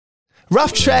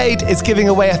Rough Trade is giving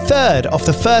away a third of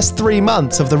the first 3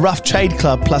 months of the Rough Trade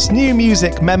Club plus new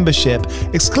music membership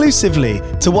exclusively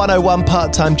to 101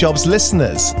 Part-Time Jobs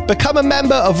listeners. Become a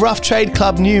member of Rough Trade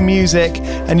Club New Music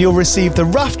and you'll receive the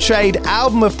Rough Trade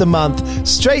Album of the Month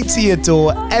straight to your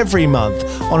door every month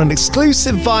on an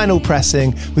exclusive vinyl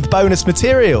pressing with bonus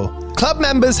material. Club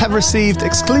members have received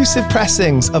exclusive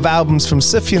pressings of albums from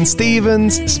Sufjan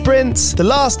Stevens, Sprints, The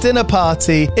Last Dinner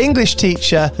Party, English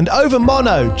Teacher, and Over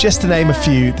Mono, just to name a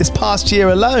few, this past year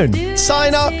alone.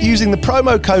 Sign up using the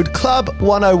promo code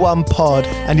CLUB101POD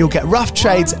and you'll get Rough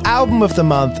Trade's Album of the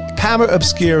Month, Camera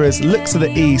Obscura's Look to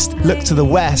the East, Look to the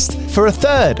West for a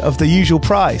third of the usual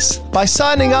price. By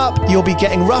signing up, you'll be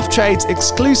getting Rough Trade's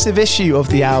exclusive issue of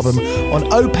the album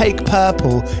on opaque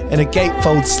purple in a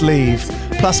gatefold sleeve,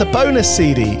 plus a bonus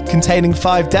CD containing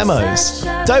 5 demos.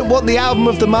 Don't want the album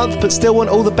of the month but still want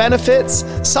all the benefits?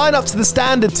 Sign up to the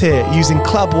standard tier using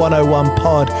Club 101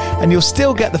 Pod and you'll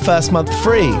still get the first month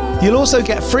free. You'll also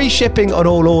get free shipping on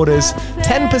all orders,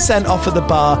 10% off at the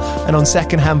bar and on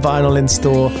secondhand vinyl in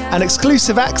store, and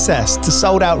exclusive access to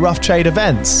sold out Rough Trade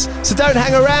events. So don't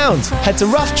hang around. Head to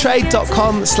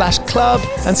roughtrade.com/club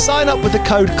and sign up with the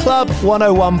code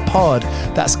CLUB101POD.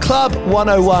 That's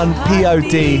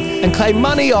CLUB101POD and claim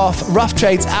money off Rough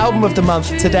Trade's Album of the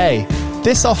Month today.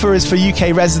 This offer is for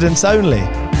UK residents only.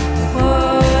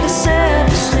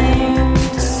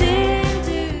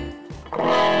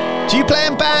 Do you play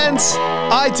in bands?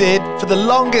 I did for the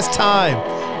longest time.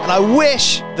 And I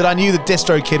wish that I knew that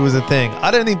DistroKid was a thing.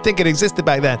 I don't even think it existed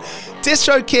back then.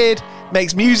 DistroKid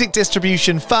makes music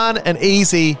distribution fun and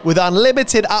easy with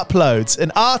unlimited uploads, and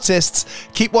artists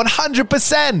keep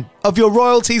 100% of your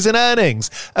royalties and earnings.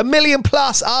 1 million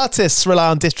plus artists rely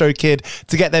on DistroKid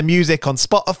to get their music on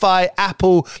Spotify,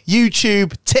 Apple,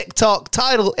 YouTube, TikTok,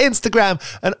 Tidal, Instagram,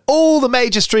 and all the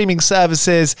major streaming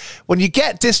services. When you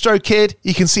get DistroKid,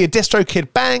 you can see a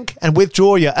DistroKid bank and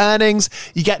withdraw your earnings.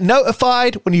 You get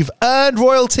notified when you've earned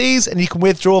royalties and you can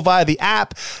withdraw via the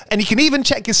app. And you can even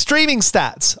check your streaming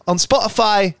stats on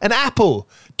Spotify and Apple.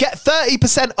 Get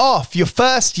 30% off your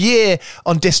first year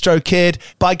on DistroKid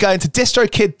by going to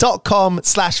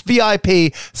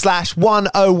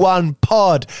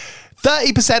distrokid.com/VIP/101pod.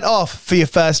 30% off for your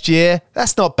first year.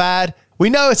 That's not bad.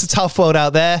 We know it's a tough world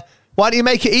out there. Why don't you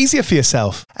make it easier for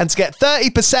yourself? And to get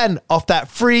 30% off that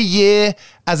free year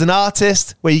as an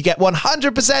artist, where you get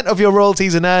 100% of your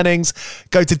royalties and earnings,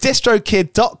 go to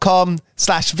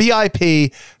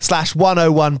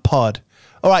distrokid.com/VIP/101pod.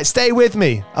 All right, stay with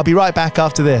me. I'll be right back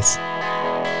after this.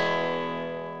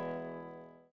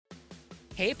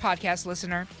 Hey, podcast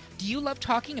listener. Do you love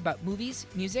talking about movies,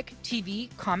 music,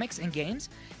 TV, comics, and games?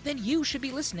 Then you should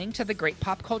be listening to The Great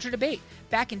Pop Culture Debate,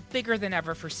 back and bigger than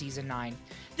ever for Season 9.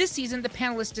 This season, the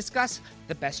panelists discuss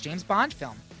the best James Bond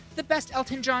film, the best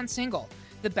Elton John single,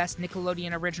 the best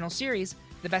Nickelodeon original series,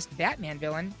 the best Batman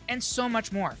villain, and so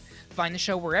much more. Find the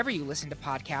show wherever you listen to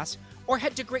podcasts, or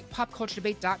head to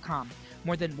greatpopculturedebate.com.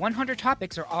 More than 100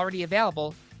 topics are already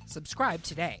available. Subscribe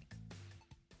today.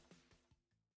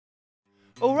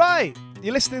 All right,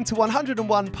 you're listening to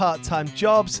 101 Part-Time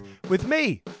Jobs with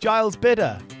me, Giles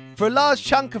Bidder. For a large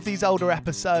chunk of these older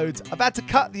episodes, I've had to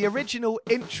cut the original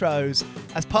intros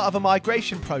as part of a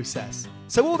migration process.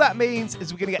 So all that means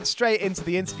is we're going to get straight into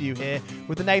the interview here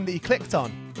with the name that you clicked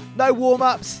on. No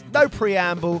warm-ups, no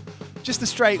preamble, just a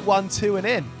straight 1, 2 and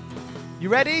in. You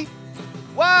ready?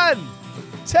 1,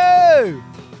 2.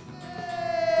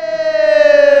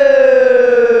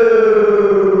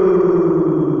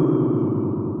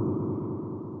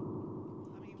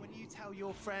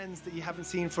 Friends that you haven't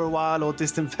seen for a while, or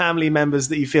distant family members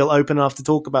that you feel open enough to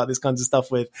talk about this kinds of stuff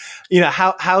with,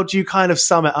 how do you kind of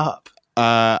sum it up?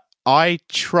 I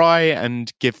try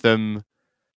and give them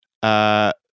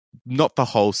not the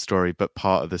whole story, but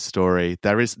part of the story.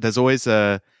 There's always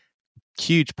a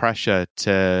huge pressure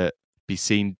to be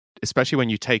seen, especially when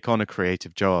you take on a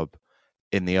creative job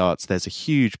in the arts. There's a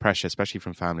huge pressure, especially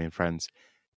from family and friends,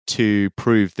 to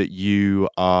prove that you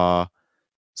are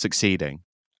succeeding.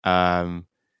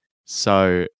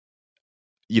 So,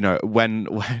 when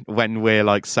we're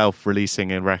like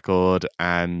self-releasing a record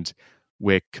and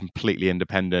we're completely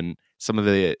independent, some of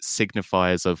the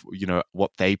signifiers of,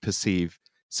 what they perceive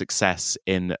success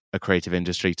in a creative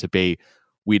industry to be,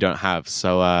 we don't have.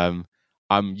 So, I'm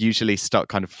usually stuck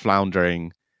kind of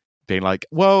floundering, being like,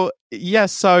 well, yeah,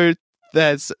 so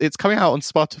it's coming out on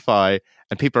Spotify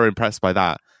and people are impressed by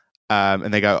that.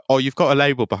 And they go, oh, you've got a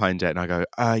label behind it. And I go,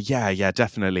 yeah,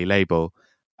 definitely label.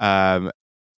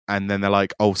 And then they're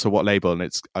like, oh, so what label?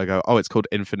 And I go, oh, it's called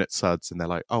Infinite Suds. And they're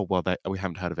like, oh, well, we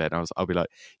haven't heard of it. And I'll be like,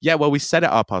 yeah, well, we set it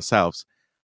up ourselves,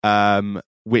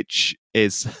 which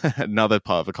is another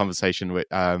part of the conversation with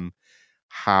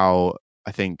how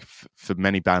I think for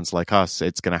many bands like us,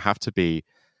 it's going to have to be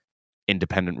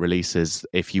independent releases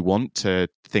if you want to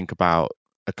think about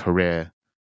a career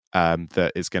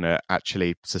that is going to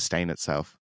actually sustain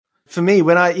itself. For me,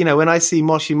 when I see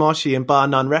Moshi Moshi and Bar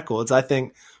None Records, I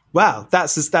think, wow,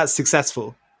 that's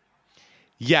successful.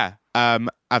 Yeah,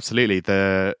 absolutely.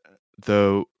 The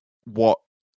what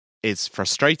is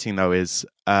frustrating though is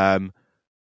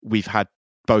we've had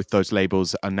both those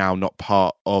labels are now not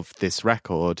part of this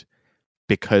record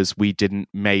because we didn't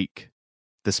make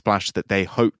the splash that they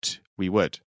hoped we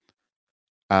would.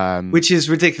 Which is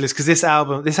ridiculous because this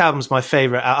album's my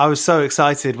favorite. I was so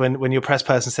excited when your press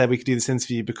person said we could do this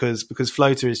interview because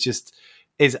Floater is just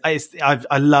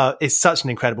I love it's such an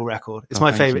incredible record. It's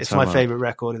my favorite. It's my favorite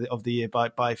record of the year by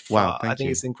far. Wow, I think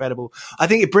it's incredible. I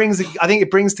think it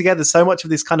brings together so much of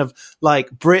this kind of like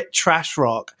Brit trash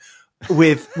rock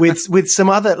with some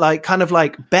other like kind of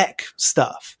like Beck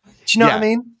stuff. Do you know what I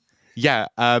mean? Yeah.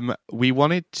 We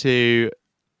wanted to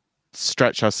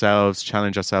stretch ourselves,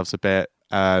 challenge ourselves a bit,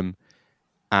 and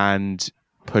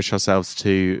push ourselves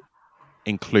to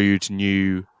include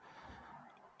new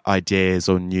ideas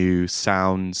or new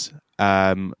sounds.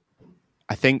 I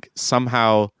think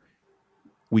somehow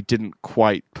we didn't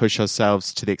quite push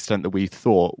ourselves to the extent that we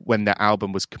thought. When the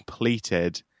album was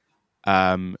completed,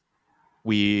 I'm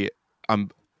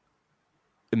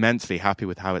immensely happy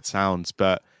with how it sounds,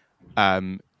 but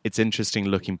it's interesting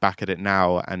looking back at it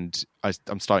now, and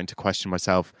I'm starting to question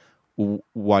myself,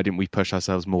 why didn't we push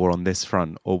ourselves more on this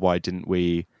front, or why didn't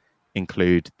we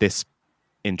include this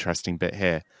interesting bit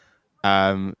here?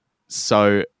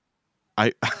 So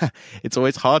it's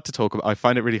always hard to talk about. I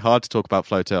find it really hard to talk about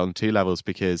Floater on two levels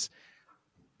because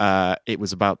it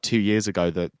was about 2 years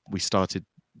ago that we started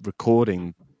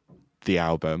recording the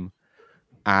album,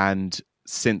 and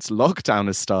since lockdown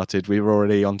has started, we were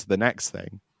already on to the next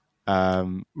thing.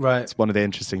 Right. It's one of the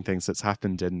interesting things that's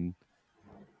happened in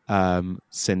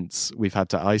since we've had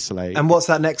to isolate. And what's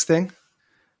that next thing?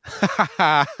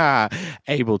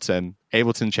 Ableton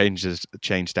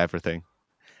changed everything.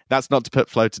 That's not to put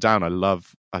Floater down. I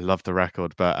love the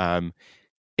record, but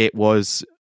it was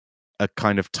a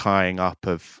kind of tying up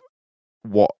of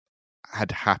what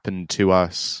had happened to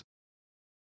us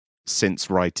since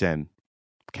Right In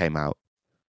came out,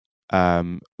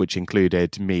 which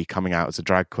included me coming out as a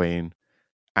drag queen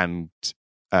and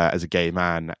as a gay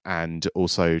man, and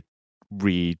also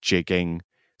rejigging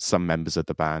some members of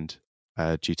the band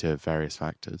due to various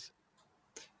factors.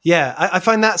 Yeah, I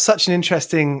find that such an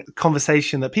interesting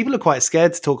conversation that people are quite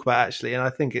scared to talk about, actually. And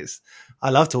I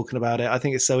love talking about it. I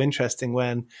think it's so interesting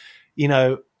when,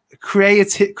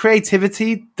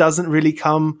 creativity doesn't really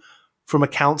come from a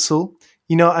council.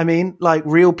 You know what I mean? Like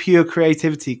real pure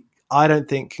creativity, I don't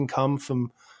think can come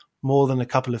from more than a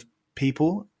couple of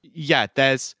people. Yeah,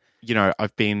 there's,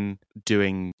 I've been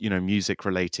doing, music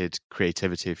related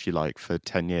creativity, if you like, for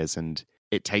 10 years. And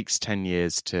it takes 10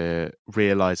 years to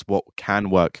realize what can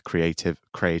work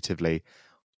creatively,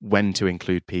 when to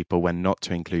include people, when not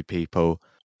to include people,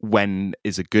 when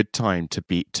is a good time to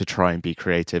try and be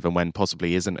creative, and when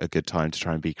possibly isn't a good time to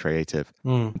try and be creative.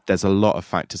 There's a lot of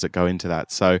factors that go into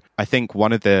that. So I think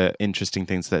one of the interesting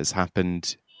things that has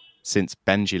happened since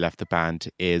Benji left the band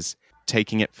is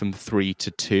taking it from 3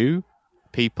 to 2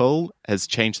 people has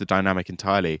changed the dynamic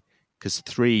entirely. Because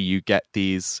 3, you get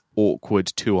these awkward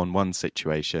 2-on-1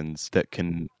 situations that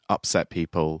can upset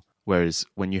people. Whereas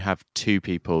when you have 2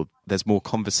 people, there's more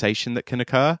conversation that can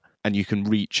occur, and you can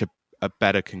reach a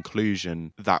better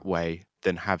conclusion that way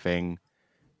than having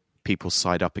people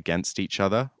side up against each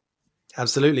other.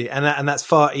 Absolutely. And that's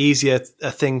far easier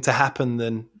a thing to happen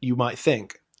than you might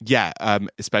think. Yeah,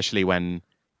 especially when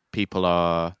people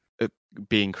are...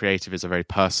 being creative is a very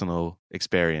personal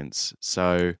experience.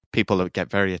 So people get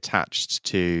very attached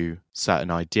to certain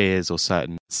ideas or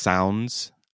certain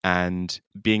sounds, and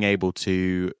being able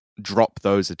to drop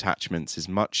those attachments is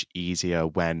much easier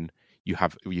when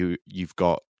you've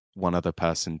got one other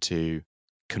person to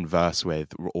converse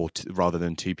with, or rather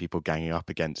than 2 people ganging up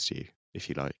against you, if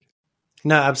you like.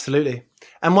 No, absolutely.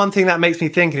 And one thing that makes me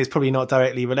think, and it's probably not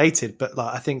directly related, but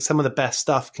like I think some of the best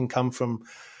stuff can come from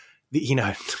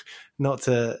not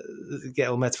to get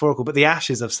all metaphorical, but the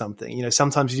ashes of something.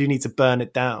 Sometimes you do need to burn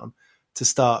it down to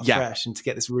start fresh and to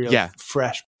get this real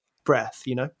fresh breath.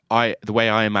 The way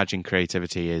I imagine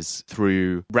creativity is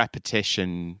through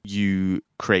repetition, you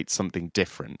create something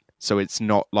different. So it's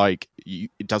not like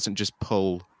it doesn't just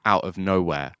pull out of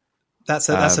nowhere. That's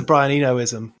a Brian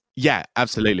Enoism. Yeah,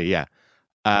 absolutely. Yeah.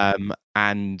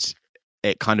 And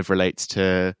it kind of relates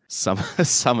to some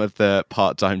of the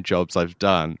part-time jobs I've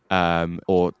done,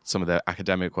 or some of the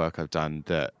academic work I've done,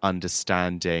 that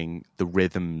understanding the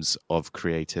rhythms of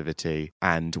creativity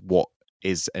and what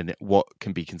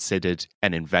can be considered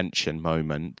an invention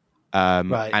moment.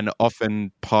 Right. And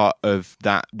often part of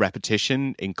that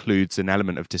repetition includes an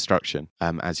element of destruction,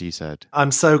 as you said.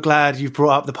 I'm so glad you've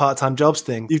brought up the part-time jobs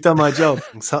thing. You've done my job.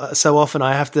 So often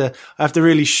I have to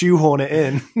really shoehorn it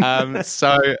in.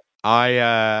 So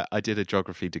I did a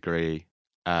geography degree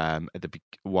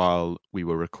while we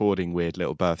were recording Weird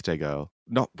Little Birthday Girl.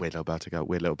 Not Weird Little Birthday Girl,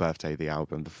 Weird Little Birthday, the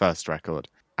album, the first record.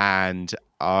 And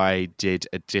I did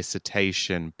a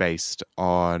dissertation based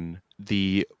on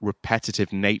the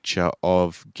repetitive nature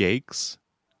of gigs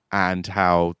and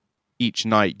how each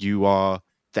night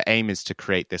the aim is to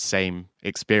create the same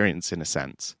experience in a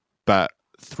sense. But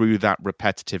through that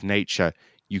repetitive nature,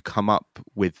 you come up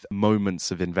with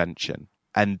moments of invention.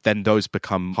 And then those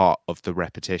become part of the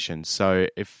repetition. So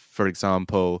if, for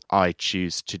example, I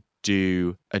choose to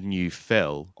do a new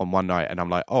fill on one night and I'm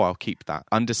like, oh, I'll keep that.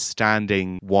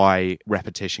 Understanding why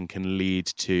repetition can lead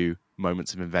to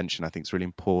moments of invention, I think, is really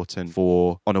important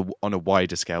for on a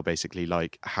wider scale, basically,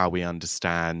 like how we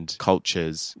understand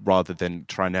cultures. Rather than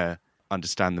trying to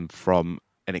understand them from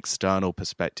an external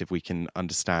perspective, we can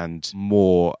understand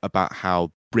more about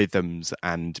how rhythms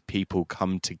and people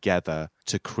come together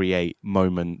to create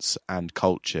moments and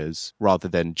cultures rather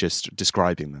than just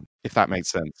describing them, if that makes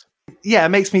sense. Yeah, it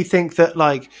makes me think that,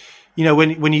 like, you know,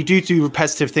 when you do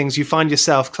repetitive things, you find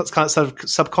yourself kind of sort of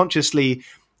subconsciously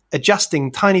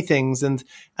adjusting tiny things, and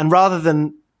rather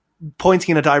than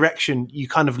pointing in a direction, you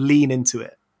kind of lean into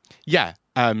it. Yeah,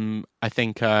 I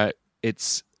think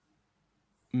it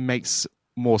makes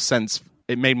more sense.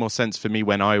 It made more sense for me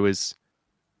when I was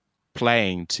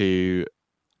playing to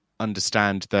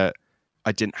understand that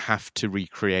I didn't have to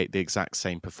recreate the exact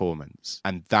same performance.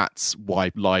 And that's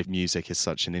why live music is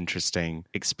such an interesting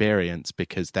experience,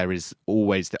 because there is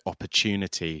always the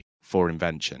opportunity for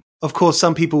invention. Of course,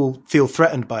 some people feel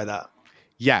threatened by that.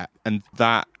 Yeah, and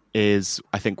that is,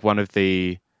 I think, one of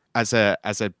the, as a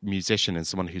musician and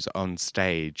someone who's on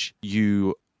stage,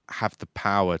 you have the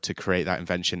power to create that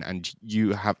invention, and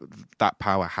that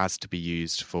power has to be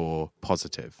used for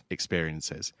positive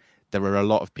experiences. There are a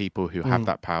lot of people who have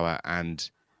that power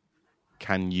and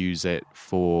can use it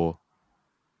for,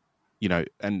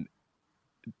 and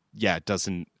it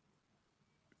doesn't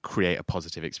create a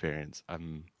positive experience.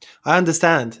 I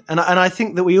understand. And I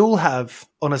think that we all have,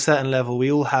 on a certain level, we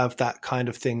all have that kind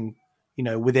of thing,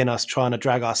 within us trying to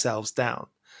drag ourselves down.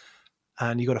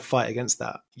 And you got to fight against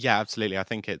that. Yeah, absolutely. I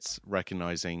think it's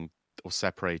recognizing or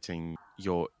separating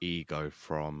your ego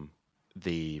from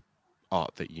the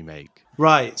art that you make.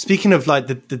 Right. Speaking of like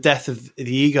the death of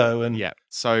the ego, and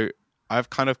so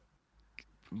I've kind of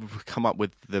come up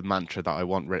with the mantra that I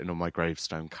want written on my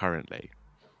gravestone currently,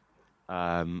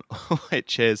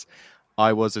 which is,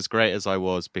 I was as great as I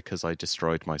was because I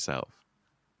destroyed myself.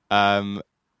 And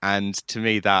to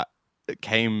me, that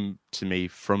came to me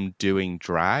from doing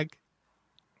drag.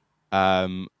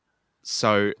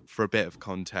 So for a bit of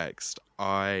context,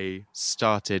 I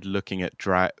started looking at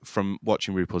drag from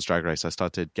watching RuPaul's Drag Race. I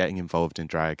started getting involved in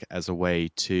drag as a way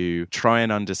to try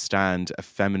and understand a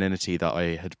femininity that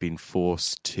I had been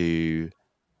forced to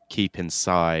keep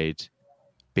inside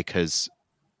because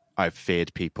I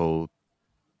feared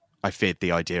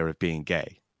the idea of being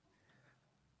gay.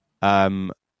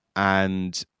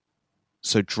 And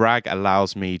so drag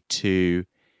allows me to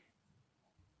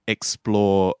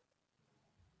explore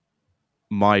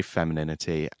my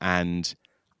femininity and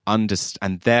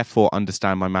therefore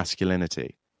understand my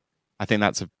masculinity. I think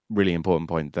that's a really important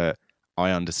point, that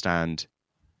I understand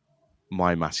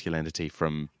my masculinity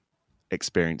from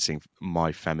experiencing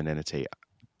my femininity.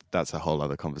 That's a whole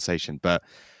other conversation. But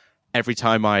every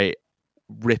time I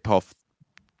rip off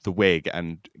the wig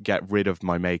and get rid of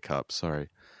my makeup,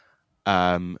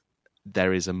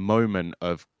 there is a moment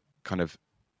of kind of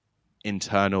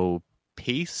internal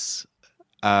peace,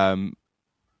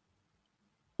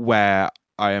 where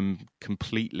I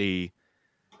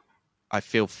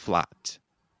feel flat.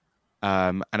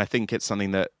 And I think it's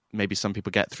something that maybe some people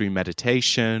get through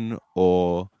meditation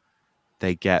or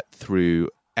they get through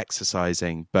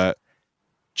exercising, but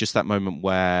just that moment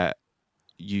where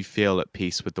you feel at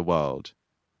peace with the world.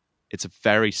 It's a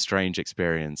very strange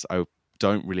experience. I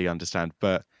don't really understand,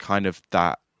 but kind of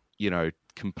that,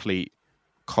 complete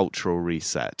cultural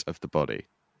reset of the body.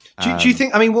 Do you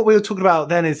think, I mean, what we were talking about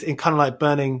then is in kind of like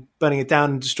burning it down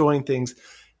and destroying things.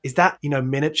 Is that,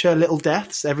 miniature little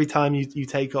deaths every time you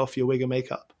take off your wig and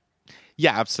makeup?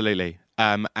 Yeah, absolutely.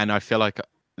 And I feel like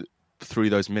through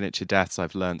those miniature deaths,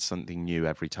 I've learned something new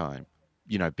every time.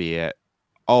 You know, be it,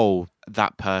 oh,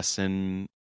 that person.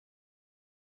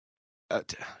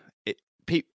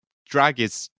 Drag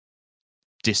is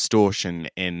distortion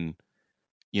in,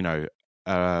 you know,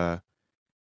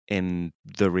 in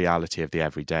the reality of the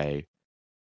everyday,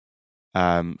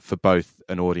 for both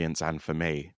an audience and for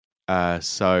me.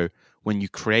 So when you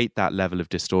create that level of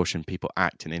distortion, people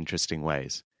act in interesting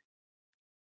ways.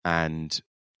 And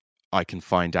I can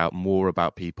find out more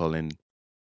about people in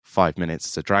 5 minutes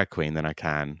as a drag queen than I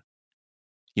can,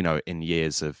 you know, in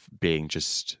years of being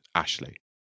just Ashley.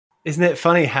 Isn't it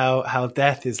funny how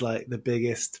death is like the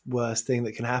biggest, worst thing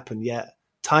that can happen? Yet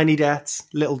tiny deaths,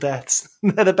 little deaths,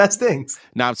 they're the best things.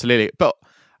 No, absolutely. But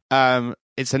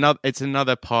it's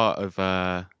another part of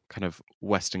kind of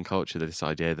Western culture, this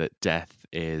idea that death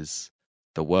is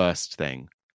the worst thing.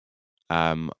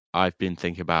 I've been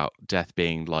thinking about death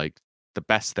being like the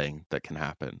best thing that can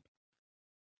happen.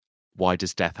 Why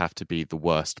does death have to be the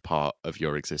worst part of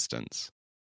your existence?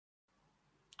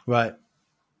 Right.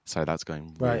 So that's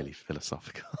going really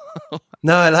philosophical.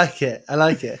 No, I like it.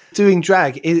 Doing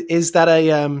drag, is that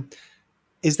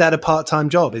a part-time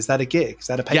job? Is that a gig? Is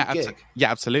that a paid gig?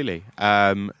 Yeah, absolutely.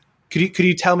 Could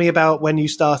you tell me about when you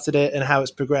started it and how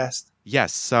it's progressed?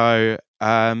 Yes. So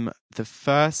the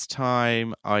first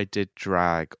time I did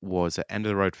drag was at End of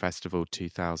the Road Festival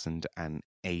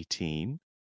 2018.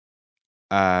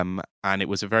 And it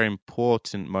was a very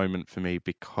important moment for me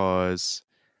because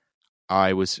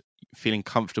I was feeling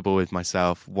comfortable with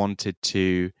myself, wanted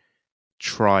to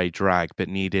try drag, but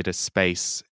needed a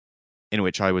space in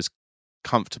which I was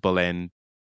comfortable in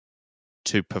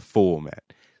to perform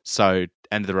it. So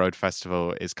End of the Road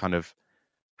Festival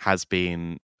has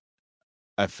been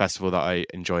a festival that I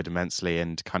enjoyed immensely,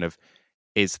 and kind of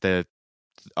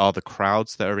are the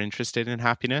crowds that are interested in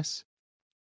Happyness.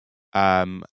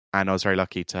 And I was very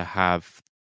lucky to have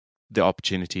the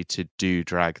opportunity to do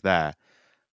drag there.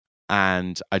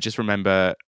 And I just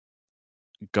remember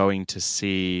going to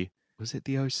see, was it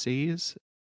the OCs?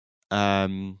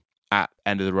 At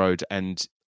End of the Road and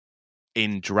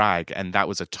in drag. And that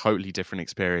was a totally different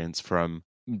experience from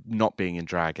not being in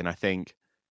drag. And I think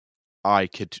I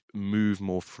could move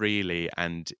more freely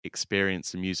and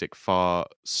experience the music far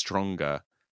stronger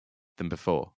than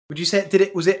before. Would you say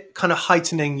was it kind of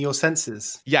heightening your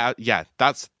senses? Yeah,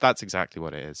 that's exactly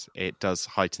what it is. It does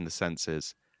heighten the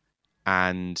senses,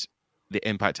 and the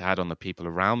impact it had on the people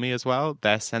around me as well.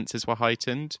 Their senses were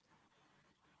heightened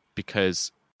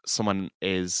because someone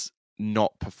is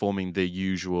not performing the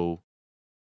usual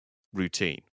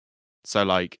routine. So,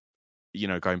 like, you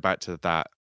know, going back to that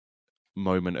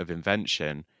moment of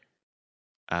invention,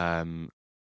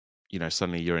 you know,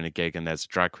 suddenly you're in a gig and there's a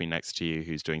drag queen next to you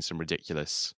who's doing some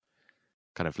ridiculous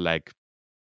kind of leg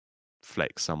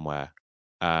flick somewhere.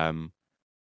 And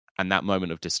that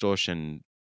moment of distortion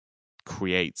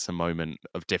creates a moment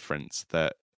of difference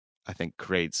that I think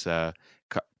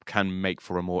can make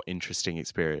for a more interesting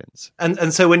experience.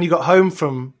 And so when you got home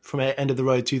from End of the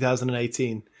Road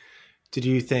 2018, did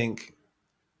you think,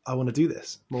 I want to do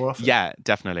this more often? Yeah,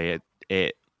 definitely.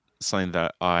 It's something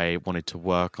that I wanted to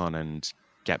work on and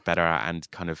get better at, and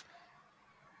kind of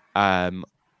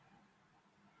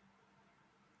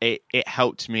it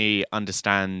helped me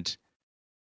understand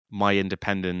my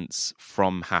independence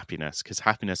from Happyness, because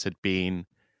Happyness had been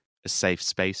a safe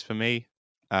space for me,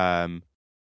 and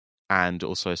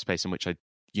also a space in which I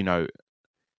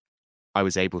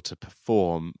was able to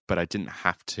perform, but I didn't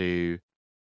have to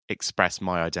express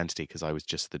my identity because I was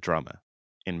just the drummer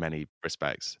in many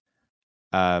respects.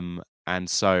 And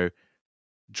so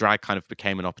drag kind of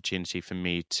became an opportunity for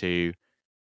me to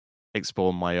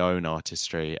explore my own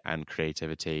artistry and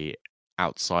creativity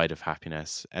outside of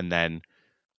Happyness. And then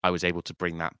I was able to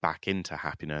bring that back into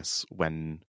Happyness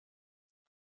when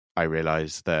I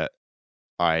realized that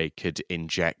I could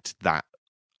inject that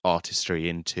artistry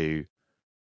into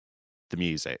the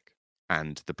music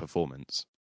and the performance.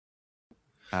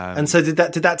 And so did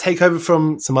that take over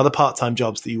from some other part-time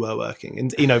jobs that you were working?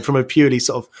 And, you know, from a purely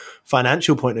sort of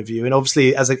financial point of view, and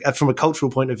obviously from a cultural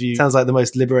point of view, sounds like the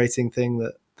most liberating thing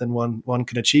that one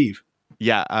can achieve.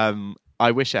 Yeah,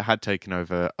 I wish it had taken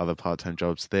over other part-time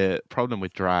jobs. The problem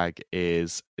with drag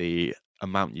is the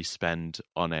amount you spend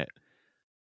on it.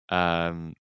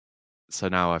 So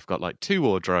now I've got like 2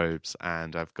 wardrobes,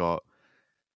 and I've got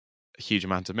a huge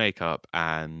amount of makeup,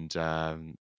 and a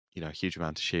huge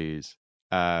amount of shoes.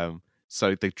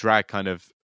 So the drag kind of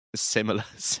similar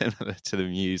to the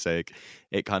music.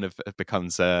 It kind of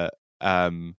becomes a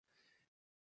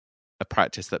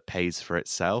practice that pays for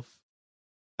itself.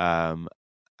 And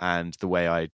the way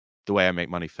I the way I make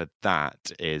money for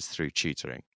that is through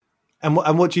tutoring. And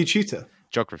what do you tutor?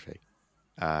 Geography.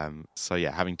 So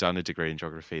yeah, having done a degree in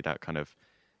geography,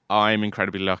 I'm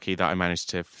incredibly lucky that I managed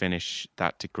to finish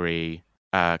that degree,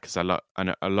 because a lot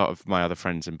of my other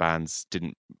friends in bands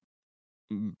didn't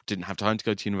have time to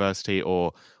go to university,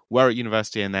 or were at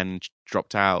university and then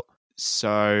dropped out.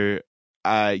 So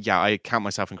yeah, I count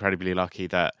myself incredibly lucky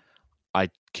that I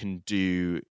can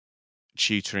do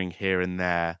tutoring here and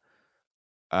there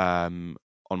on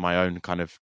my own kind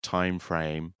of time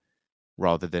frame,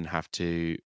 rather than have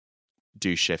to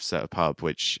do shifts at a pub,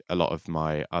 which a lot of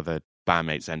my other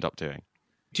bandmates end up doing.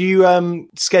 Do you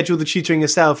schedule the tutoring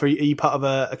yourself, or are you part of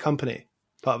a company,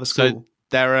 part of a school? So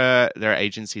there are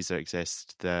agencies that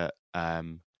exist that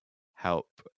help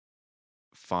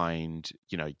find,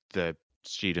 the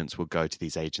students will go to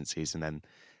these agencies, and then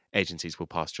agencies will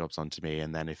pass jobs on to me,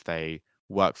 and then if they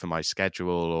work for my schedule,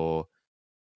 or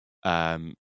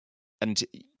and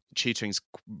tutoring's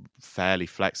fairly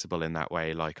flexible in that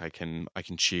way. Like I can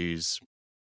choose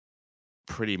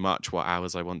pretty much what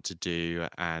hours I want to do,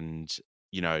 and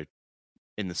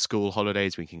in the school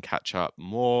holidays we can catch up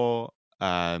more,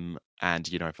 and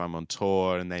if I'm on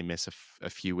tour and they miss a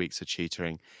few weeks of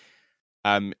tutoring,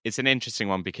 it's an interesting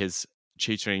one, because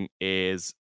tutoring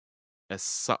is a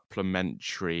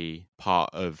supplementary part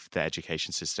of the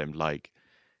education system. Like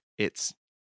it's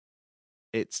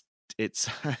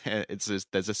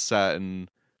there's a certain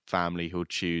family who'll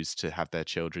choose to have their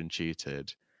children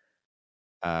tutored,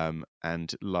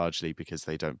 and largely because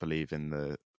they don't believe in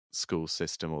the school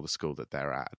system or the school that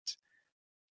they're at.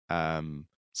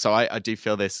 So I do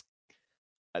feel this.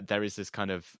 There is this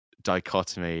kind of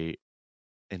dichotomy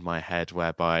in my head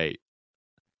whereby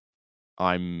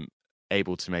I'm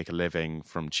able to make a living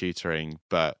from tutoring,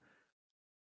 but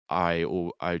I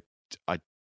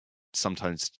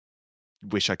sometimes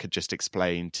wish I could just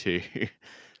explain to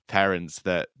parents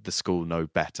that the school know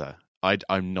better.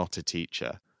 I'm not a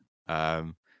teacher.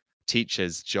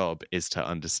 Teacher's job is to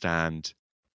understand,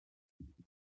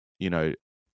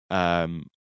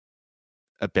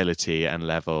 ability and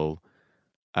level.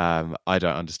 I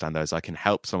don't understand those. I can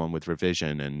help someone with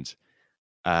revision and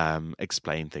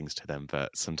explain things to them,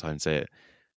 but sometimes I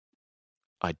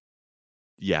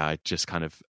just kind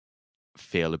of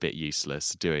feel a bit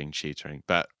useless doing tutoring.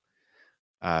 But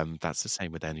that's the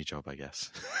same with any job, I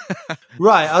guess.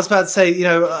 Right. I was about to say,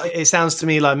 it sounds to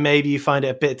me like maybe you find it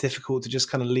a bit difficult to just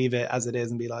kind of leave it as it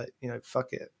is and be like,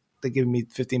 fuck it. They're giving me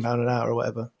 £15 an hour or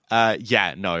whatever.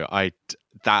 Yeah, no,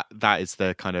 that is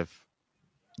the kind of,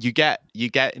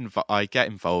 I get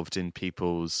involved in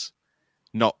people's,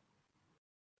 not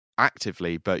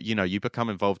actively, but you become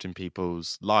involved in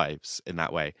people's lives in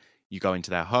that way. You go into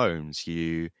their homes,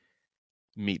 you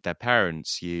meet their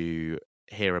parents, you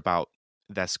hear about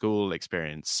their school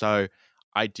experience. So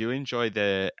I do enjoy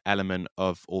the element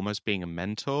of almost being a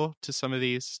mentor to some of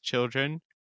these children.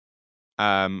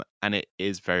 And it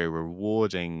is very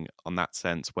rewarding on that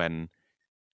sense when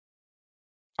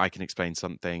I can explain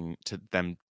something to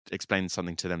them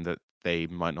that they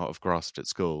might not have grasped at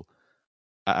school.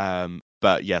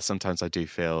 But yeah, sometimes I do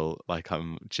feel like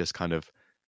I'm just kind of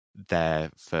there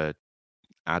for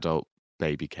adult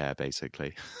baby care,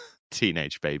 basically.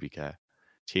 Teenage baby care,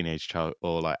 teenage child,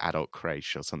 or like adult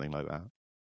creche or something like that.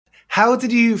 How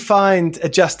did you find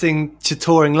adjusting to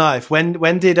touring life? When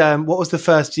did what was the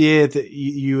first year that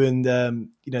you and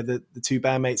the two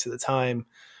bandmates at the time,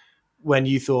 when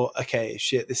you thought, okay,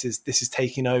 shit, this is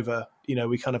taking over,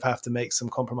 we kind of have to make some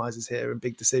compromises here and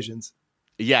big decisions?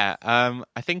 Yeah,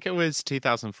 I think it was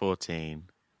 2014.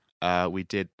 We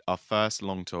did our first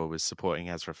long tour was supporting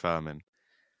Ezra Furman,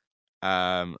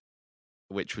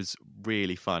 which was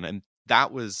really fun, and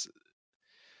that was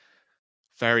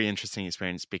very interesting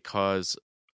experience because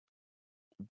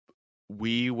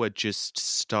we were just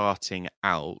starting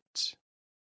out,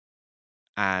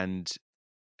 and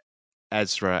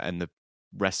Ezra and the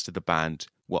rest of the band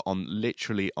were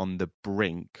literally on the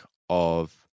brink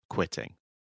of quitting.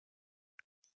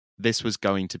 This was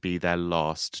going to be their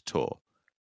last tour,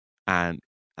 and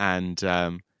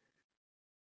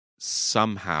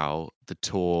somehow the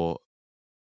tour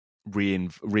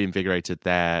reinvigorated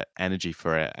their energy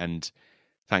for it, and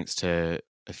thanks to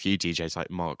a few DJs like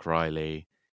Mark Riley,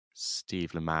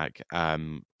 Steve Lamacq,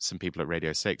 some people at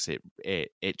Radio 6,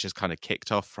 it just kind of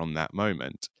kicked off from that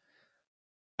moment.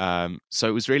 So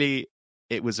it was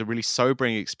a really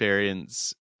sobering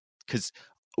experience because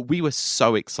we were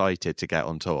so excited to get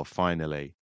on tour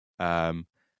finally, and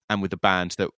with a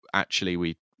band that actually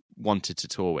we wanted to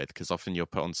tour with, because often you're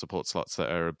put on support slots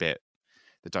that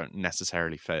don't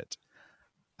necessarily fit.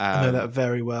 I know that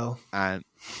very well. And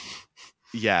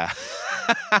Yeah.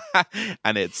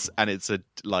 and it's a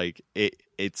like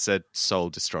it's a soul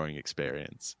destroying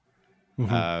experience.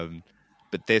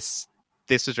 But this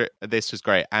was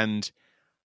great, and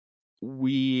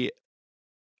we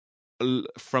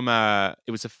from a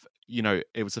it was a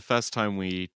it was the first time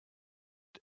we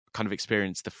kind of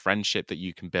experienced the friendship that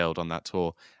you can build on that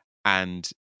tour, and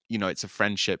it's a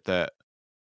friendship that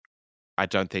I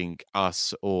don't think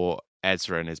us or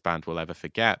Ezra and his band will ever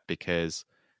forget, because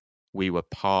we were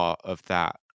part of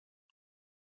that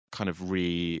kind of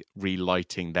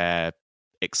relighting their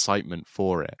excitement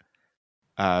for it.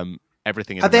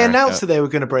 Everything in Had America, they announced that they were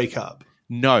going to break up?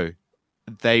 No,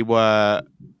 they were.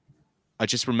 I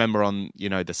just remember on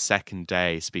the second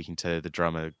day speaking to the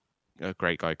drummer, a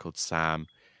great guy called Sam,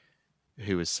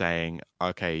 who was saying,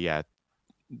 "Okay, yeah,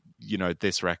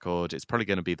 this record, it's probably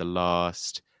going to be the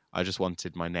last. I just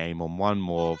wanted my name on one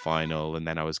more vinyl, and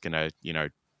then I was going to,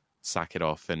 sack it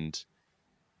off and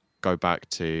go back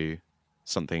to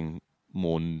something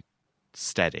more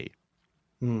steady."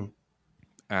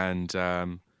 And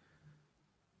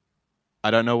I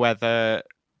don't know whether,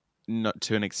 not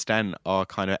to an extent, our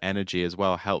kind of energy as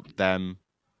well helped them,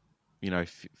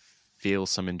 feel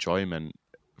some enjoyment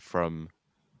from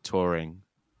touring.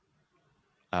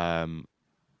 Yeah,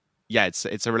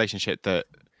 it's a relationship that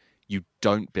you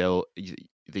don't build,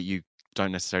 that you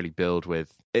don't necessarily build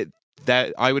with it.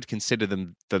 That I would consider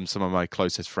them some of my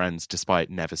closest friends, despite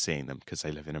never seeing them because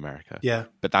they live in America. Yeah,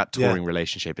 but that touring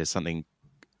relationship is something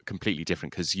completely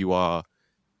different, because you're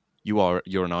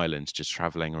an island just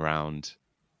traveling around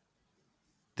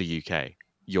the UK.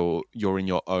 You're in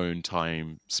your own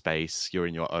time space. You're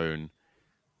in your own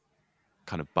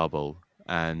kind of bubble,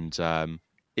 and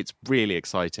it's really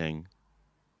exciting.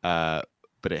 But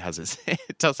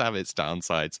it does have its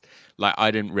downsides. Like, I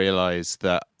didn't realize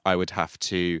that I would have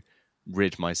to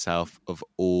rid myself of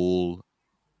all,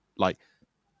 like,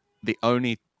 the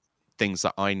only things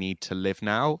that I need to live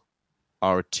now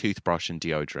are a toothbrush and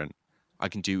deodorant. I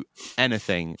can do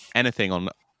anything on,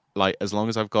 like, as long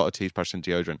as I've got a toothbrush and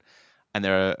deodorant.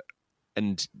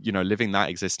 And living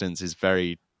that existence is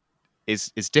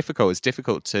difficult. It's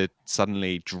difficult to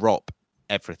suddenly drop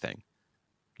everything.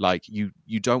 Like, you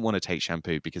don't want to take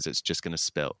shampoo because it's just going to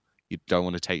spill. You don't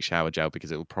want to take shower gel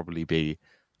because it will probably be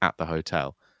at the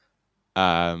hotel.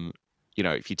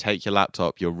 If you take your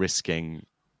laptop, you're risking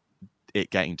it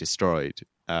getting destroyed.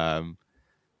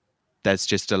 There's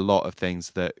just a lot of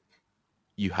things that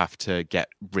you have to get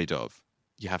rid of.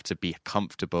 You have to be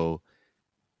comfortable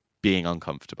being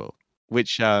uncomfortable,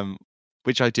 which I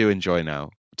do enjoy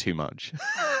now too much.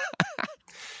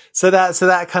 So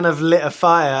that kind of lit a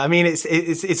fire. I mean,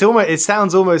 it's almost, it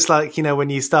sounds almost like, when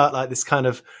you start like this kind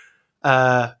of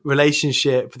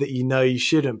relationship that you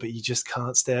shouldn't, but you just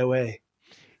can't stay away.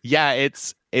 Yeah,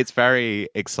 it's very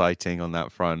exciting on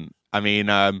that front. I mean,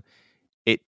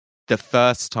 the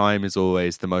first time is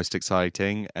always the most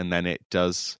exciting, and then it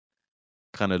does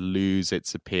kind of lose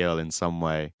its appeal in some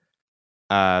way.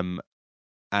 And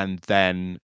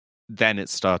then it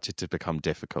started to become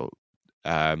difficult.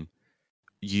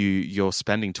 You're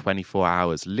spending 24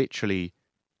 hours, literally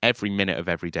every minute of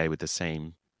every day, with the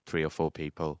same 3 or 4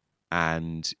 people,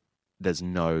 and there's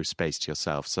no space to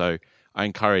yourself. So I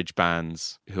encourage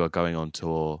bands who are going on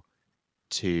tour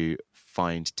to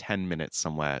find 10 minutes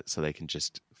somewhere so they can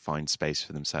just find space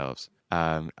for themselves.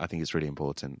 I think it's really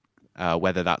important,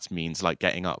 whether that means like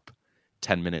getting up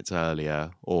 10 minutes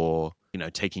earlier, or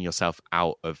taking yourself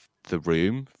out of the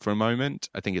room for a moment.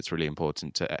 I think it's really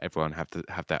important to everyone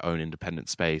have their own independent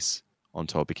space on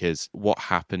tour, because what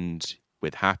happened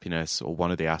with Happyness, or one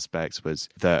of the aspects, was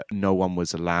that no one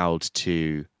was allowed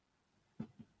to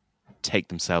take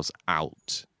themselves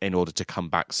out in order to come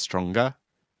back stronger,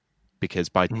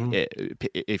 because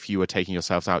if you were taking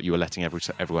yourselves out, you were letting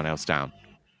everyone else down.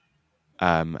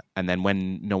 And then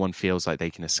when no one feels like they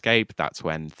can escape, that's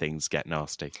when things get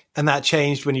nasty. And that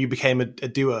changed when you became a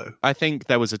duo. I think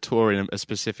there was a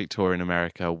specific tour in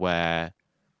America where,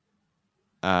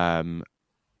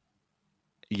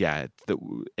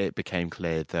 it became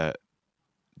clear that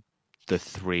the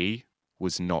 3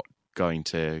 was not going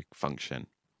to function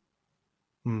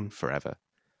forever.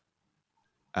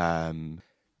 As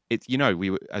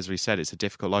we said, it's a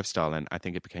difficult lifestyle, and I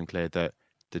think it became clear that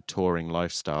the touring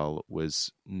lifestyle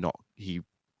was not,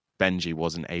 Benji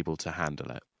wasn't able to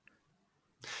handle it.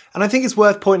 And I think it's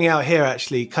worth pointing out here,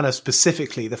 actually, kind of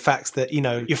specifically, the fact that,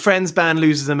 your friend's band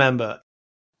loses a member,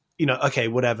 okay,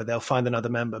 whatever, they'll find another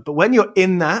member. But when you're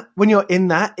in that,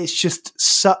 it's just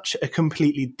such a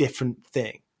completely different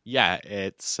thing. Yeah,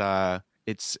 it's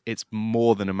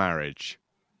more than a marriage.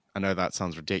 I know that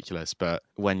sounds ridiculous, but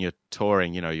when you're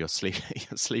touring, you're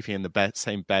sleeping in the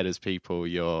same bed as people.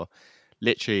 You're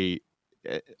literally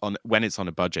when it's on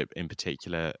a budget in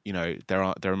particular, there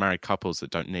are married couples that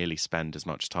don't nearly spend as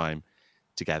much time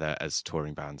together as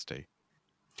touring bands do.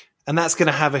 And that's going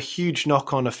to have a huge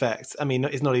knock-on effect. I mean,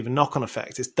 it's not even knock-on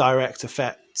effect; it's direct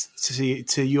effect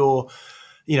to your,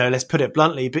 let's put it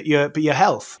bluntly, but your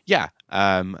health. Yeah,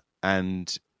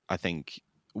 and I think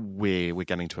we're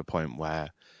getting to a point where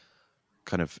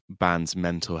kind of bands'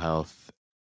 mental health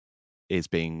is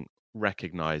being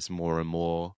recognized more and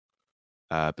more.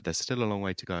 But there's still a long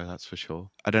way to go, that's for sure.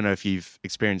 I don't know if you've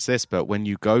experienced this, but when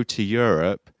you go to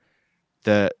Europe,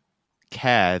 the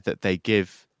care that they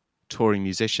give touring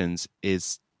musicians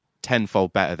is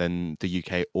tenfold better than the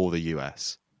UK or the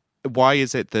US. Why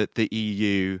is it that the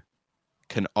EU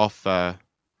can offer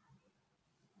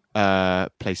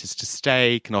places to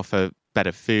stay, can offer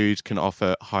better food, can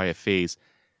offer higher fees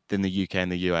than the UK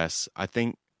and the US? I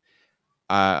think,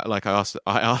 I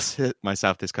ask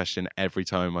myself this question every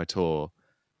time I tour.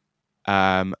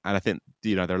 And I think,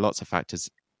 there are lots of factors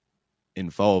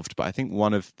involved, but I think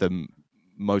one of the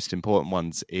most important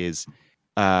ones is,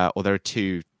 or there are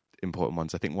two important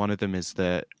ones. I think one of them is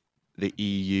that the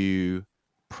EU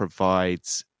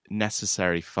provides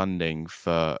necessary funding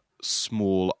for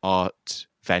small art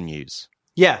venues.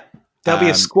 Yeah, there'll be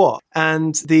a squat,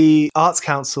 and the Arts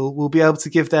Council will be able to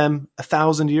give them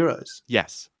 €1,000.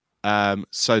 Yes.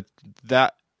 So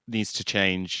that needs to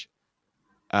change.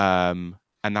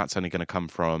 And that's only going to come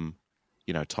from,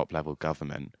 top level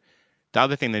government. The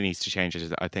other thing that needs to change is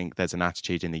that I think there's an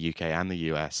attitude in the UK and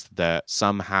the US that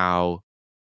somehow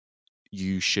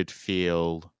you should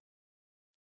feel,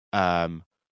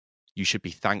 you should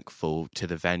be thankful to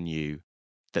the venue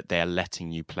that they are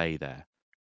letting you play there.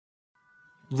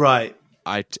 Right.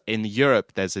 In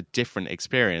Europe, there's a different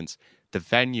experience. The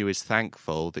venue is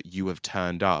thankful that you have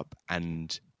turned up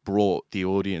and brought the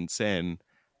audience in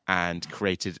and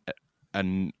created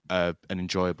an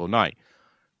enjoyable night.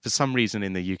 For some reason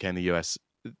in the UK and the US,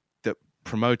 the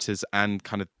promoters and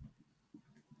kind of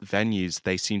venues,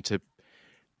 they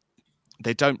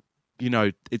don't,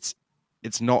 it's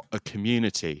not a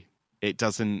community. It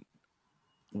doesn't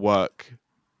work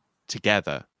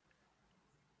together.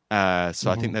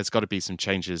 So I think there's got to be some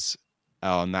changes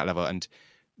on that level. And,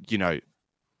 I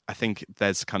think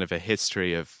there's kind of a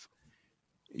history of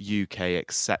UK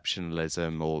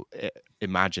exceptionalism or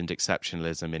imagined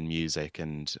exceptionalism in music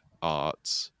and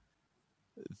arts,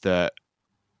 that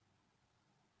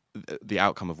the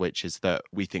outcome of which is that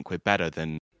we think we're better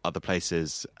than other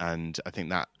places, and I think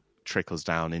that trickles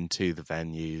down into the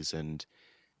venues and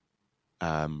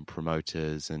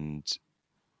promoters and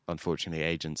unfortunately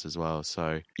agents as well.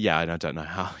 So yeah, I don't know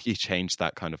how you change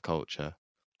that kind of culture.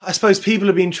 I suppose people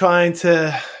have been trying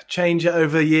to change it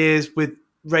over years with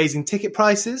raising ticket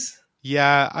prices.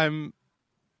 Yeah,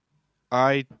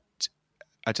 I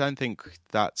don't think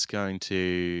that's going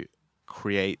to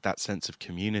create that sense of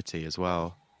community as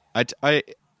well. It's hard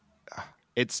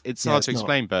to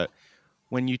explain, but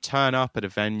when you turn up at a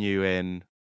venue in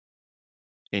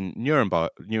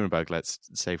Nuremberg, let's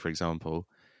say for example,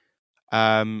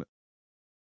 the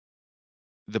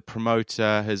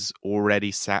promoter has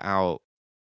already set out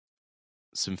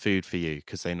some food for you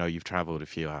because they know you've traveled a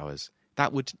few hours.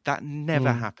 That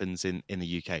never happens in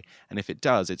the UK, and if it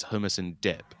does, it's hummus and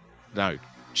dip. No,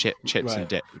 chips and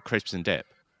dip, crisps and dip.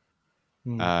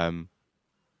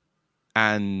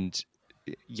 And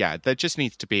yeah, there just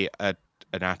needs to be an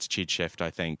attitude shift, I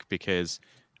think, because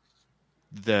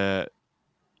we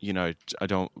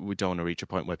don't want to reach a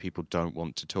point where people don't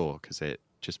want to tour because it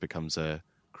just becomes a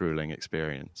grueling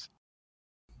experience.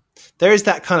 There is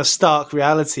that kind of stark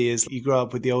reality is you grow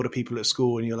up with the older people at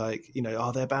school and you're like,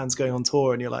 are their bands going on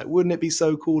tour? And you're like, wouldn't it be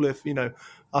so cool if,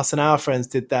 us and our friends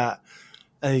did that?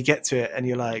 And you get to it and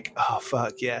you're like, oh,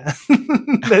 fuck, yeah.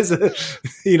 There's a,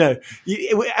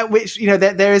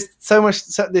 there is so much,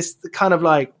 this kind of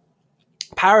like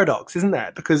paradox, isn't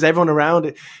there? Because everyone around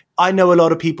it, I know a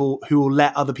lot of people who will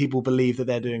let other people believe that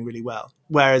they're doing really well,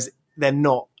 whereas they're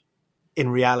not in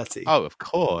reality. Oh, of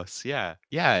course. Yeah.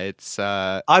 Yeah. It's,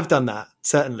 I've done that,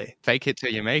 certainly. Fake it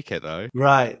till you make it though.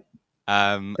 Right.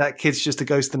 That kid's just a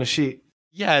ghost in a sheet.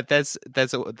 Yeah. There's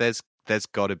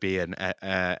got to be an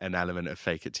element of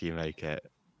fake it till you make it,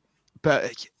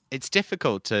 but it's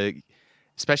difficult to,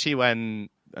 especially when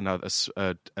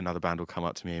another band will come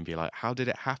up to me and be like, "How did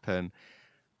it happen?"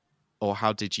 or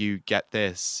 "How did you get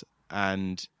this?"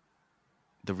 And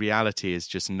the reality is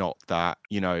just not that.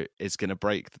 It's going to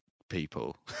break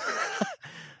people.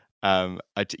 I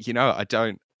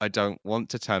don't want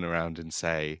to turn around and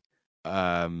say,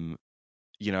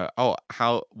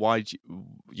 how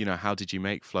did you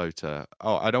make Floater?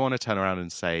 Oh, I don't want to turn around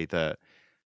and say that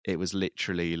it was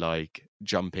literally like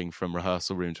jumping from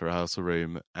rehearsal room to rehearsal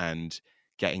room and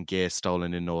getting gear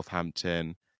stolen in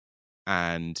Northampton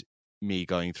and me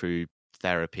going through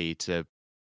therapy to,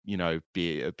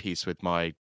 be at peace with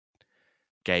my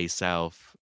gay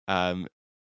self.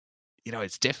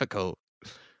 It's difficult.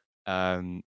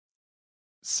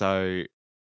 So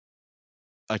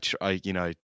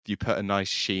you put a nice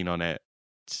sheen on it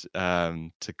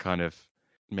to kind of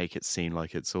make it seem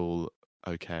like it's all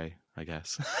okay, I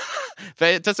guess. But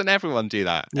it doesn't everyone do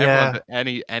that? Yeah.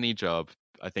 Everyone, any job,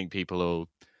 I think people will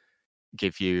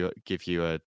give you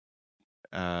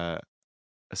a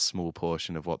small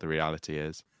portion of what the reality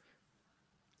is.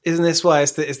 Isn't this why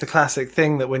it's the classic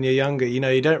thing that when you're younger,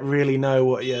 you don't really know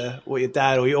what your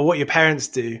dad or what your parents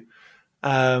do,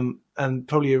 and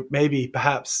probably maybe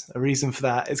perhaps a reason for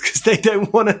that is because they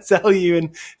don't want to tell you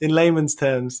in layman's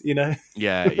terms, Yeah,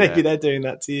 maybe they're doing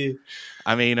that to you.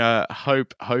 I mean,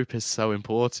 hope is so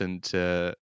important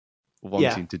to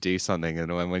wanting to do something,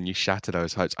 and when you shatter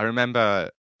those hopes, I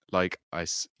remember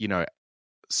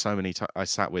so many times I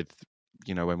sat with,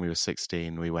 when we were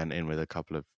 16, we went in with a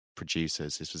couple of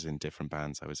producers. This was in different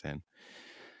bands I was in,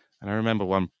 and I remember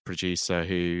one producer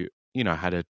who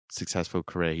had a successful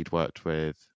career. He'd worked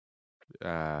with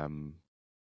was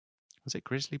it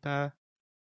Grizzly Bear?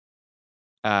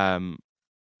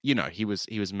 He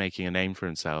was making a name for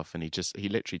himself, and he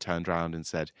literally turned around and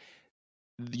said,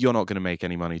 "You're not going to make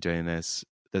any money doing this.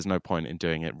 There's no point in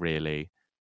doing it, really.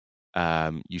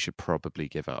 You should probably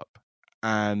give up."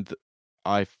 And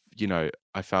I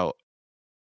felt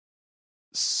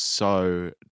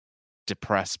so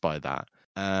depressed by that.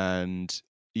 And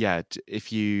yeah,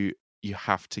 if you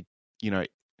have to,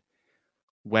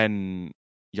 when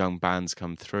young bands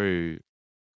come through,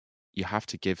 you have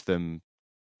to give them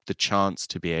the chance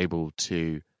to be able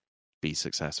to be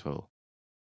successful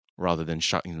rather than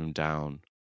shutting them down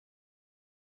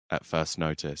at first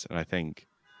notice. And I think,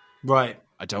 right,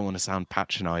 I don't want to sound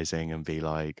patronizing and be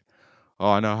like,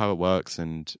 "Oh, I know how it works,"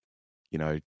 and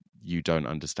you don't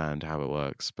understand how it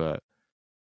works. But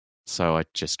so I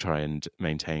just try and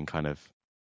maintain kind of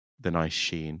the nice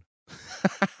sheen.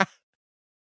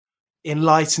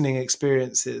 Enlightening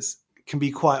experiences can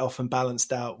be quite often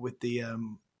balanced out with the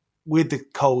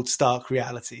cold, stark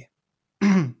reality.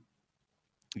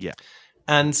 Yeah.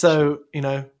 And so,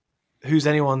 who's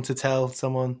anyone to tell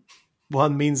someone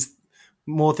one means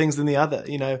more things than the other,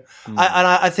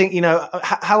 I think,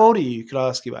 how old are you? Could I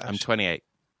ask you, Ash? I'm 28.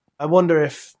 I wonder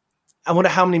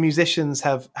how many musicians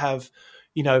have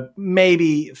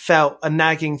maybe felt a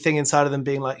nagging thing inside of them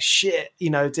being like, shit,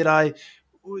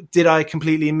 did I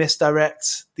completely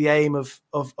misdirect the aim of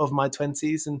my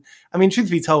 20s? And I mean, truth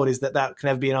be told, is that can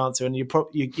never be an answer, and you're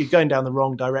going down the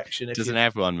wrong direction. Doesn't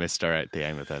everyone misdirect the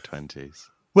aim of their 20s?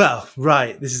 Well,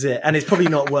 right, this is it, and it's probably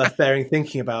not worth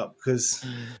thinking about because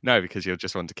you'll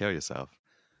just want to kill yourself,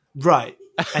 right?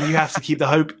 And you have to keep the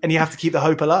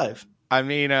hope, alive. I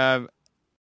mean,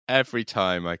 every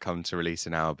time I come to release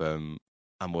an album,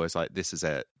 I'm always like, "This is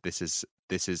it. This is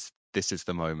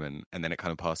the moment," and then it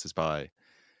kind of passes by.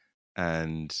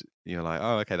 And you're like,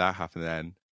 "Oh, okay, that happened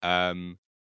then."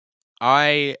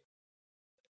 I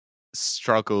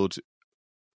struggled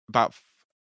about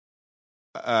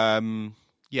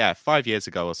 5 years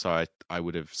ago or so. I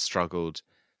would have struggled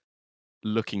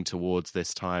looking towards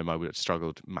this time. I would have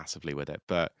struggled massively with it,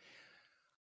 but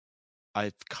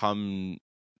I've come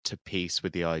to peace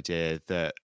with the idea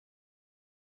that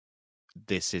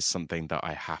this is something that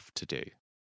I have to do.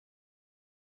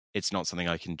 It's not something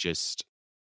I can just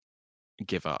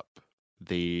give up.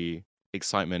 The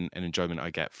excitement and enjoyment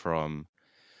I get from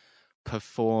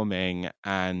performing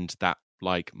and that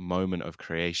like moment of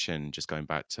creation, just going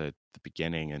back to the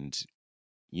beginning, and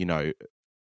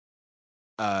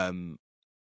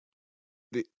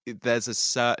there's a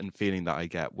certain feeling that I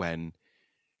get when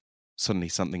suddenly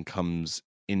something comes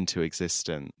into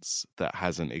existence that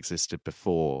hasn't existed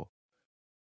before,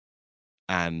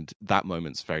 and that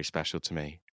moment's very special to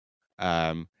me.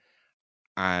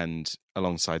 And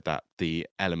alongside that, the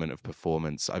element of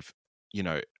performance, I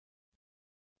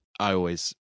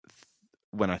always,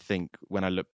 when I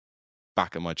look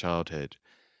back at my childhood,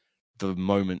 the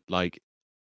moment, like,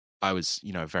 I was,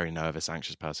 a very nervous,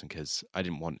 anxious person because I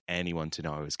didn't want anyone to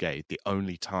know I was gay. The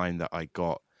only time that I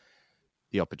got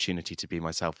the opportunity to be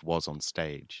myself was on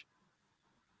stage.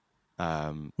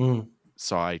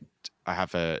 So I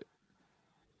have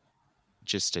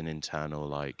just an internal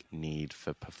like need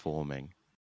for performing,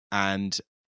 and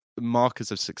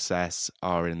markers of success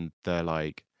are in the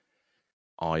like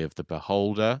eye of the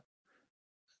beholder.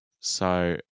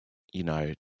 So, you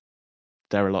know,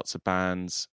 there are lots of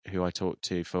bands who I talk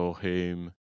to for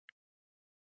whom,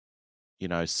 you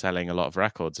know, selling a lot of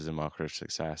records is a marker of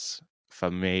success.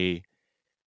 For me,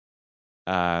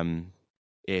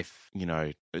 if, you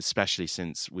know, especially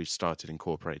since we've started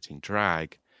incorporating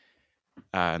drag,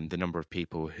 the number of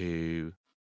people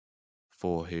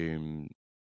for whom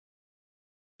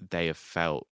they have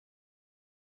felt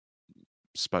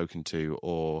spoken to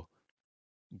or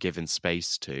given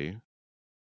space to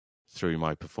through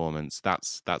my performance,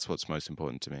 that's what's most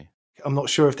important to me. I'm not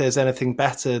sure if there's anything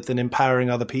better than empowering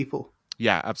other people.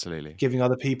 Yeah, absolutely. Giving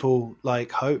other people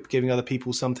like hope, giving other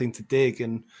people something to dig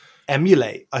and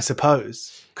emulate, I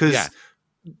suppose. Because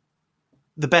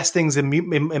the best things in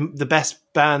the best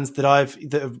bands that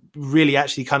have really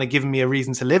actually kind of given me a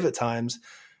reason to live at times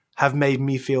have made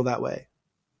me feel that way.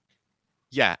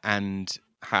 Yeah, and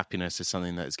Happyness is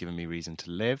something that has given me reason to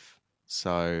live.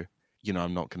 So, you know,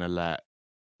 I'm not going to let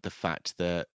the fact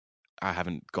that I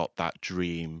haven't got that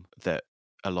dream that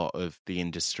a lot of the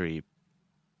industry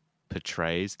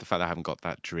portrays, the fact that I haven't got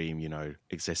that dream, you know,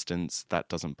 existence, that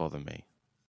doesn't bother me.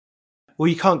 Well,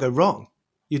 you can't go wrong.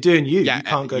 You're doing you. Yeah, you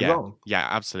can't go wrong. Yeah,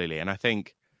 absolutely. And I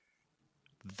think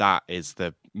that is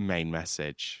the main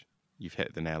message. You've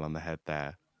hit the nail on the head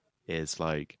there. Is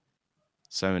like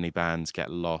so many bands get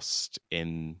lost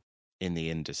in the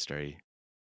industry,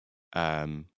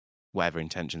 whatever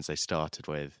intentions they started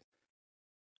with.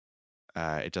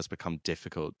 It does become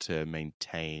difficult to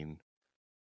maintain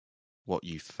what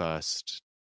you first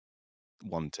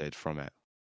wanted from it.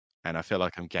 And I feel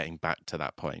like I'm getting back to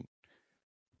that point.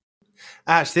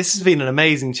 Ash, this has been an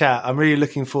amazing chat. I'm really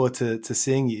looking forward to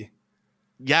seeing you.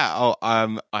 Yeah,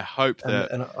 I hope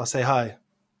that... And I'll say hi.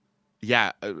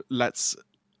 Yeah, let's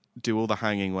do all the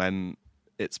hanging when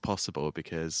it's possible,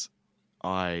 because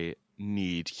I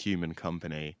need human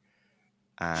company.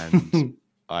 And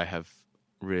I have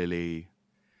really...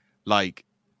 like,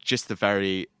 just the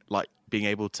very... like, being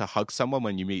able to hug someone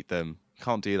when you meet them.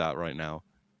 Can't do that right now.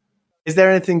 Is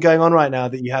there anything going on right now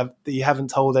that you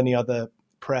haven't told any other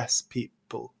press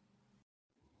people?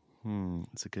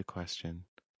 That's a good question.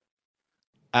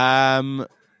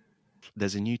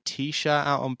 There's a new T-shirt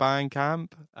out on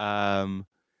Bandcamp.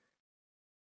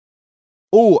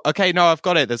 Oh, okay, no, I've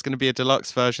got it. There's going to be a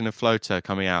deluxe version of Floater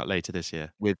coming out later this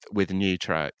year with new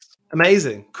tracks.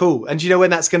 Amazing, cool. And do you know when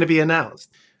that's going to be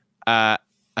announced? I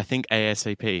think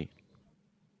ASAP.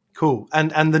 Cool.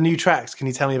 And the new tracks, can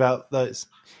you tell me about those?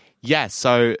 Yeah,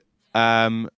 so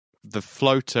the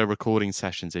Floater recording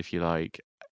sessions, if you like,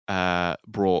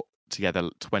 brought together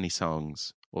 20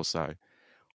 songs or so,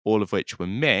 all of which were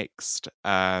mixed,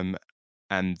 and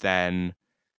then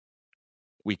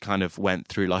we kind of went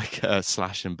through like a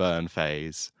slash and burn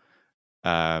phase,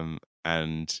 and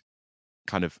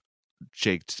kind of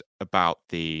jigged about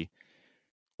the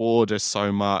order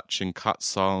so much and cut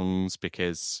songs,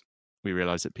 because we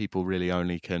realized that people really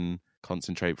only can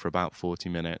concentrate for about 40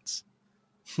 minutes.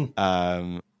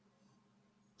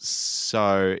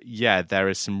 So yeah, there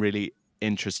are some really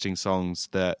interesting songs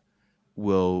that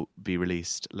will be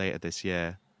released later this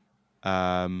year.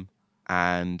 And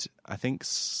I think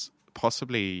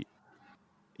possibly,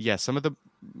 yeah, some of the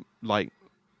like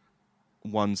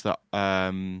ones that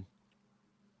at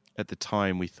the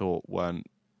time we thought weren't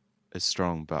as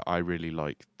strong, but I really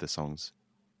like the songs.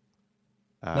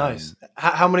 Nice.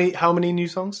 How many new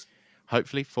songs?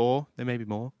 Hopefully 4. There may be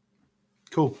more.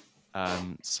 Cool.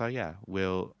 So yeah,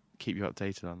 we'll keep you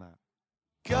updated on that.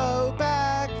 Go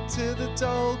back to the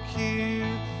dole queue.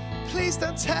 Please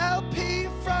don't tell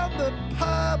Pete from the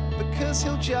pub, because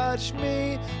he'll judge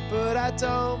me, but I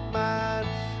don't mind.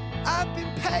 I've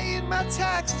been paying my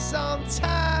taxes on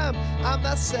time. I'm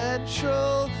not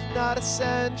central, not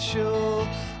essential.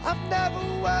 I've never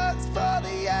worked for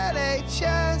the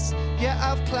NHS. Yeah,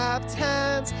 I've clapped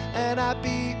hands and I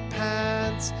beat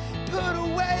pants. Put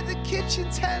away the kitchen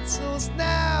utensils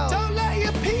now. Don't let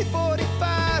your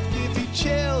P45 give you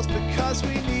chills, because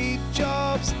we need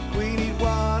jobs. We need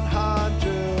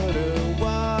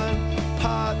 101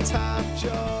 part-time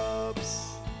jobs.